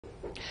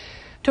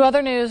To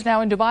other news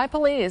now in Dubai,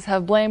 police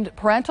have blamed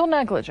parental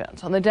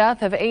negligence on the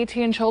death of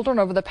 18 children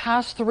over the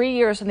past 3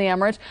 years in the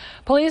Emirates.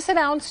 Police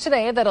announced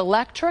today that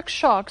electric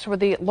shocks were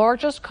the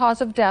largest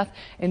cause of death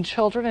in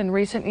children in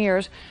recent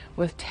years,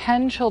 with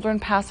 10 children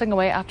passing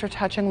away after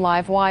touching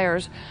live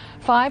wires.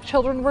 5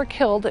 children were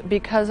killed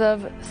because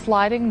of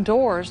sliding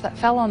doors that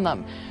fell on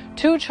them.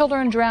 2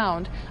 children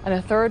drowned and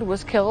a third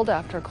was killed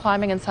after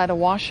climbing inside a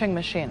washing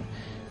machine.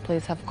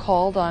 Police have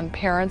called on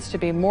parents to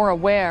be more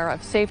aware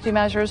of safety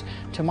measures,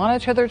 to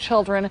monitor their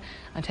children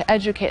and to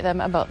educate them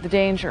about the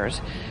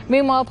dangers.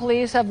 Meanwhile,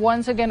 police have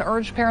once again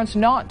urged parents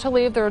not to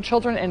leave their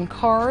children in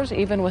cars,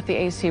 even with the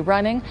AC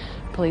running.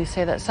 Police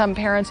say that some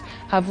parents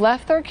have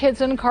left their kids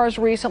in cars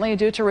recently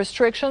due to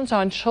restrictions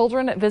on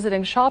children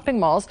visiting shopping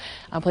malls.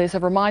 And police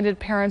have reminded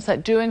parents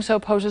that doing so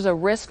poses a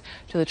risk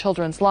to the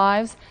children's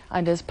lives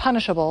and is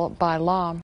punishable by law.